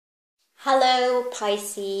Hello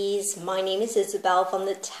Pisces, my name is Isabel from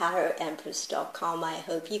the TarotEmpress.com. I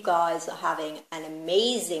hope you guys are having an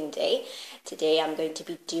amazing day. Today I'm going to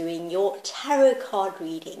be doing your tarot card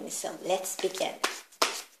reading, so let's begin.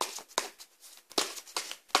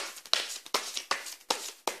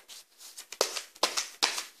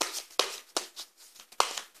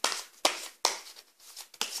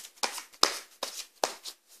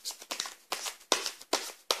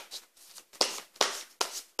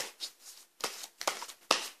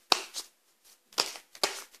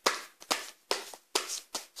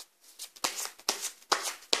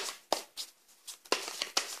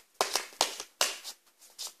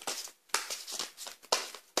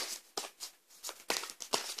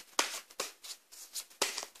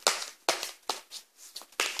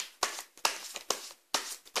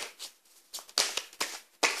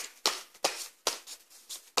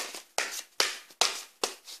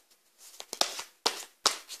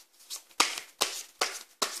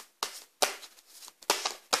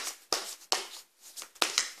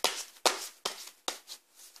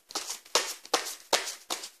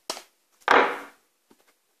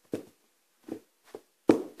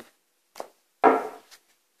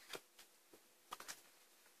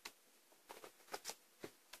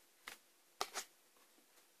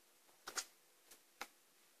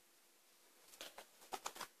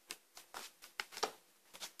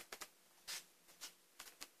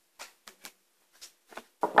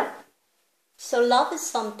 So love is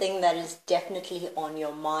something that is definitely on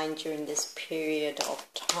your mind during this period of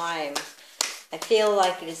time. I feel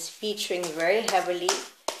like it is featuring very heavily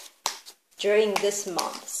during this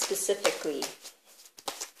month specifically.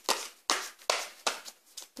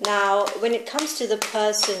 Now, when it comes to the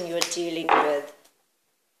person you're dealing with,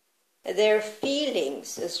 their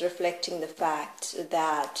feelings is reflecting the fact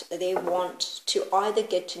that they want to either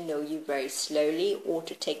get to know you very slowly or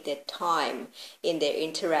to take their time in their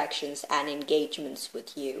interactions and engagements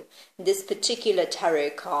with you. This particular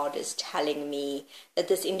tarot card is telling me that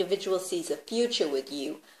this individual sees a future with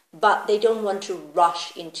you, but they don't want to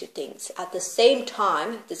rush into things. At the same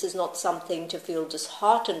time, this is not something to feel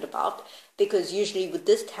disheartened about, because usually with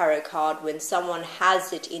this tarot card, when someone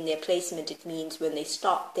has it in their placement, it means when they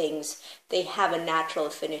start things, they have a natural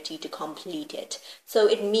affinity to complete it. So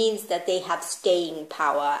it means that they have staying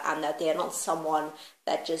power and that they are not someone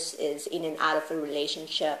that just is in and out of a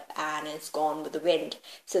relationship and is gone with the wind.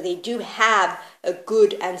 So they do have a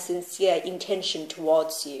good and sincere intention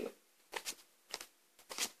towards you.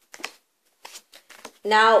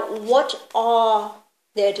 Now, what are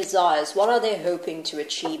their desires? What are they hoping to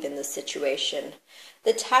achieve in this situation?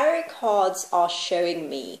 The tarot cards are showing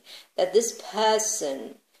me that this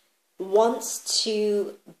person wants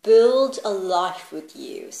to build a life with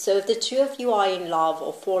you. So if the two of you are in love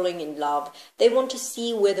or falling in love, they want to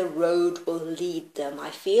see where the road will lead them. I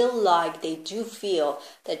feel like they do feel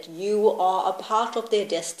that you are a part of their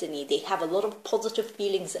destiny. They have a lot of positive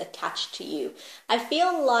feelings attached to you. I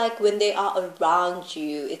feel like when they are around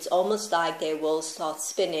you, it's almost like their world starts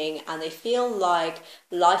spinning and they feel like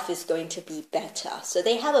life is going to be better. So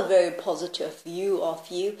they have a very positive view of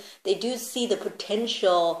you. They do see the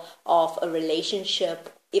potential of a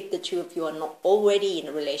relationship if the two of you are not already in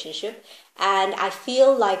a relationship. And I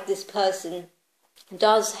feel like this person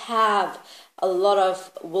does have a lot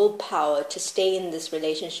of willpower to stay in this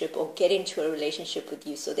relationship or get into a relationship with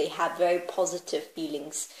you. So they have very positive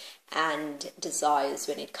feelings and desires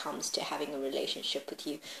when it comes to having a relationship with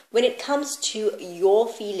you. When it comes to your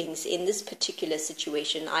feelings in this particular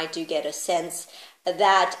situation, I do get a sense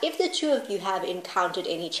that if the two of you have encountered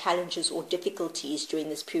any challenges or difficulties during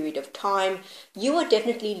this period of time, you are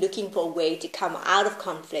definitely looking for a way to come out of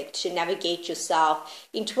conflict, to navigate yourself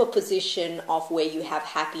into a position of where you have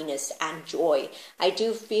happiness and joy. I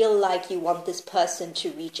do feel like you want this person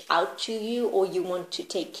to reach out to you, or you want to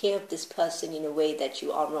take care of this person in a way that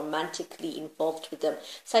you are romantically involved with them.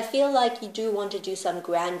 So I feel like you do want to do some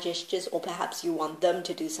grand gestures, or perhaps you want them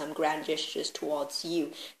to do some grand gestures towards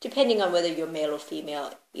you, depending on whether you're male or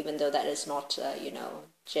female, even though that is not,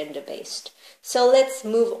 gender-based. So let's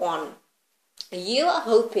move on. You are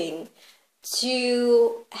hoping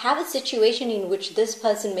to have a situation in which this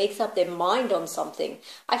person makes up their mind on something.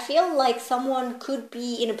 I feel like someone could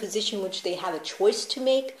be in a position which they have a choice to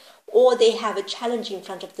make, or they have a challenge in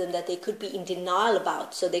front of them that they could be in denial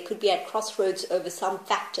about. So they could be at crossroads over some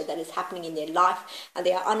factor that is happening in their life, and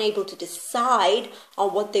they are unable to decide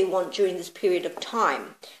on what they want during this period of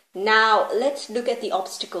time. Now, let's look at the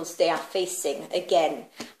obstacles they are facing. Again,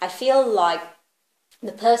 I feel like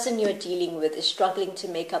the person you're dealing with is struggling to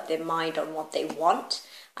make up their mind on what they want.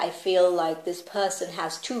 I feel like this person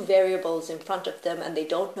has two variables in front of them and they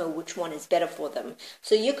don't know which one is better for them.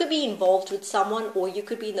 So you could be involved with someone, or you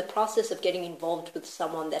could be in the process of getting involved with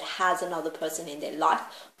someone that has another person in their life,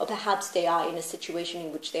 or perhaps they are in a situation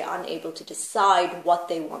in which they are unable to decide what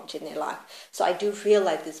they want in their life. So I do feel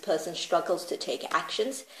like this person struggles to take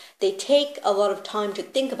actions. They take a lot of time to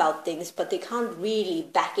think about things, but they can't really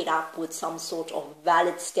back it up with some sort of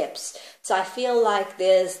valid steps. So I feel like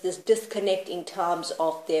there's this disconnect in terms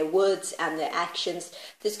of their words and their actions.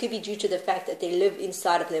 This could be due to the fact that they live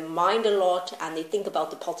inside of their mind a lot and they think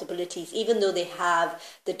about the possibilities, even though they have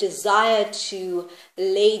the desire to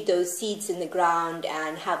lay those seeds in the ground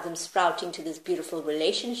and have them sprout into this beautiful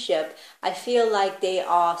relationship. I feel like they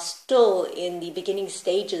are still in the beginning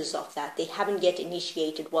stages of that. They haven't yet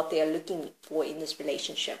initiated what they are looking for in this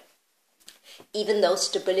relationship, even though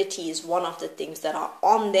stability is one of the things that are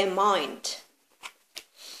on their mind.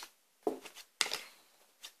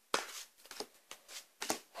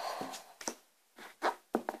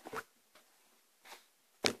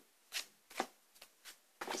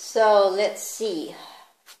 So let's see.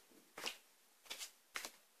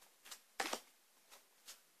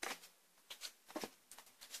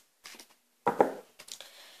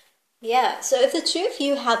 Yeah, so if the two of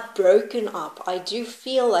you have broken up, I do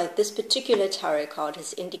feel like this particular tarot card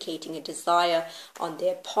is indicating a desire on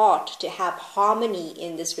their part to have harmony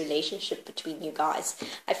in this relationship between you guys.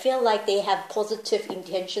 I feel like they have positive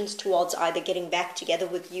intentions towards either getting back together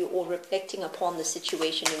with you or reflecting upon the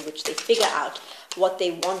situation in which they figure out what they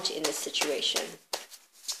want in this situation.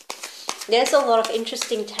 There's a lot of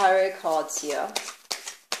interesting tarot cards here.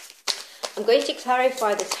 I'm going to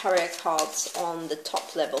clarify the tarot cards on the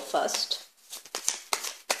top level first.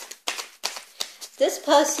 This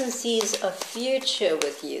person sees a future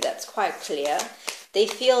with you, that's quite clear. They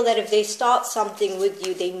feel that if they start something with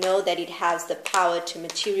you, they know that it has the power to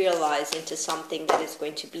materialize into something that is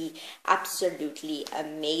going to be absolutely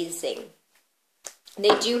amazing.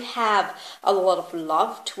 They do have a lot of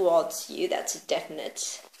love towards you, that's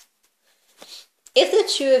definite. If the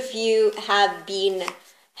two of you have been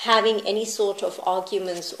having any sort of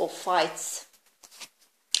arguments or fights,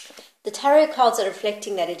 the tarot cards are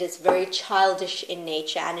reflecting that it is very childish in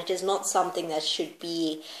nature and it is not something that should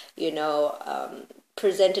be,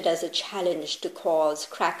 presented as a challenge to cause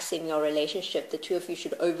cracks in your relationship. The two of you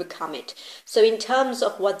should overcome it. So in terms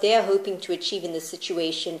of what they're hoping to achieve in this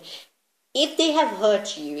situation, if they have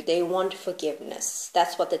hurt you, they want forgiveness.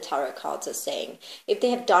 That's what the tarot cards are saying. If they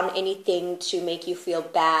have done anything to make you feel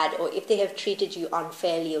bad, or if they have treated you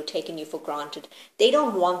unfairly or taken you for granted, they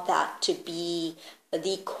don't want that to be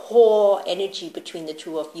the core energy between the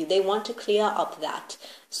two of you. They want to clear up that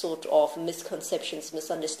sort of misconceptions,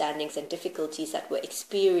 misunderstandings, and difficulties that were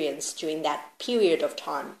experienced during that period of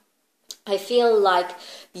time. I feel like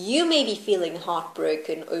you may be feeling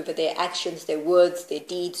heartbroken over their actions, their words, their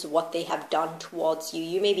deeds, what they have done towards you.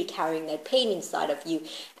 You may be carrying that pain inside of you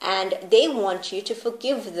and they want you to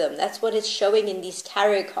forgive them. That's what it's showing in these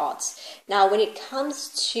tarot cards. Now, when it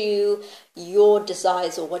comes to your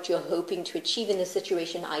desires or what you're hoping to achieve in this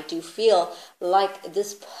situation, I do feel like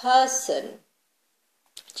this person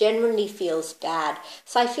generally feels bad.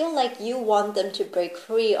 So I feel like you want them to break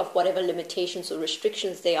free of whatever limitations or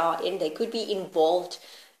restrictions they are in. They could be involved,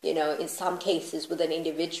 in some cases with an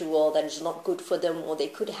individual that is not good for them, or they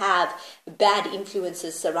could have bad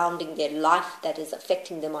influences surrounding their life that is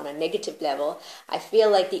affecting them on a negative level. I feel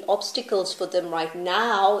like the obstacles for them right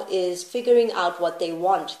now is figuring out what they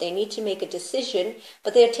want. They need to make a decision,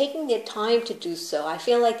 but they're taking their time to do so. I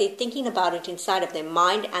feel like they're thinking about it inside of their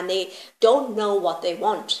mind and they don't know what they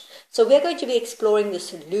want. So we're going to be exploring the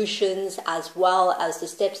solutions as well as the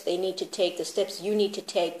steps they need to take, the steps you need to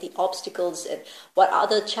take, the obstacles, and what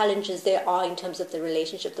other challenges there are in terms of the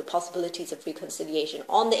relationship, the possibilities of reconciliation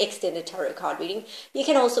on the extended tarot card reading. You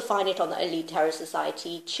can also find it on the Elite Tarot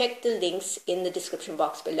Society. Check the links in the description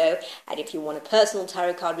box below. And if you want a personal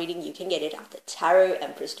tarot card reading, you can get it at the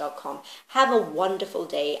tarotempress.com. Have a wonderful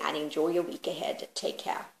day and enjoy your week ahead. Take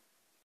care.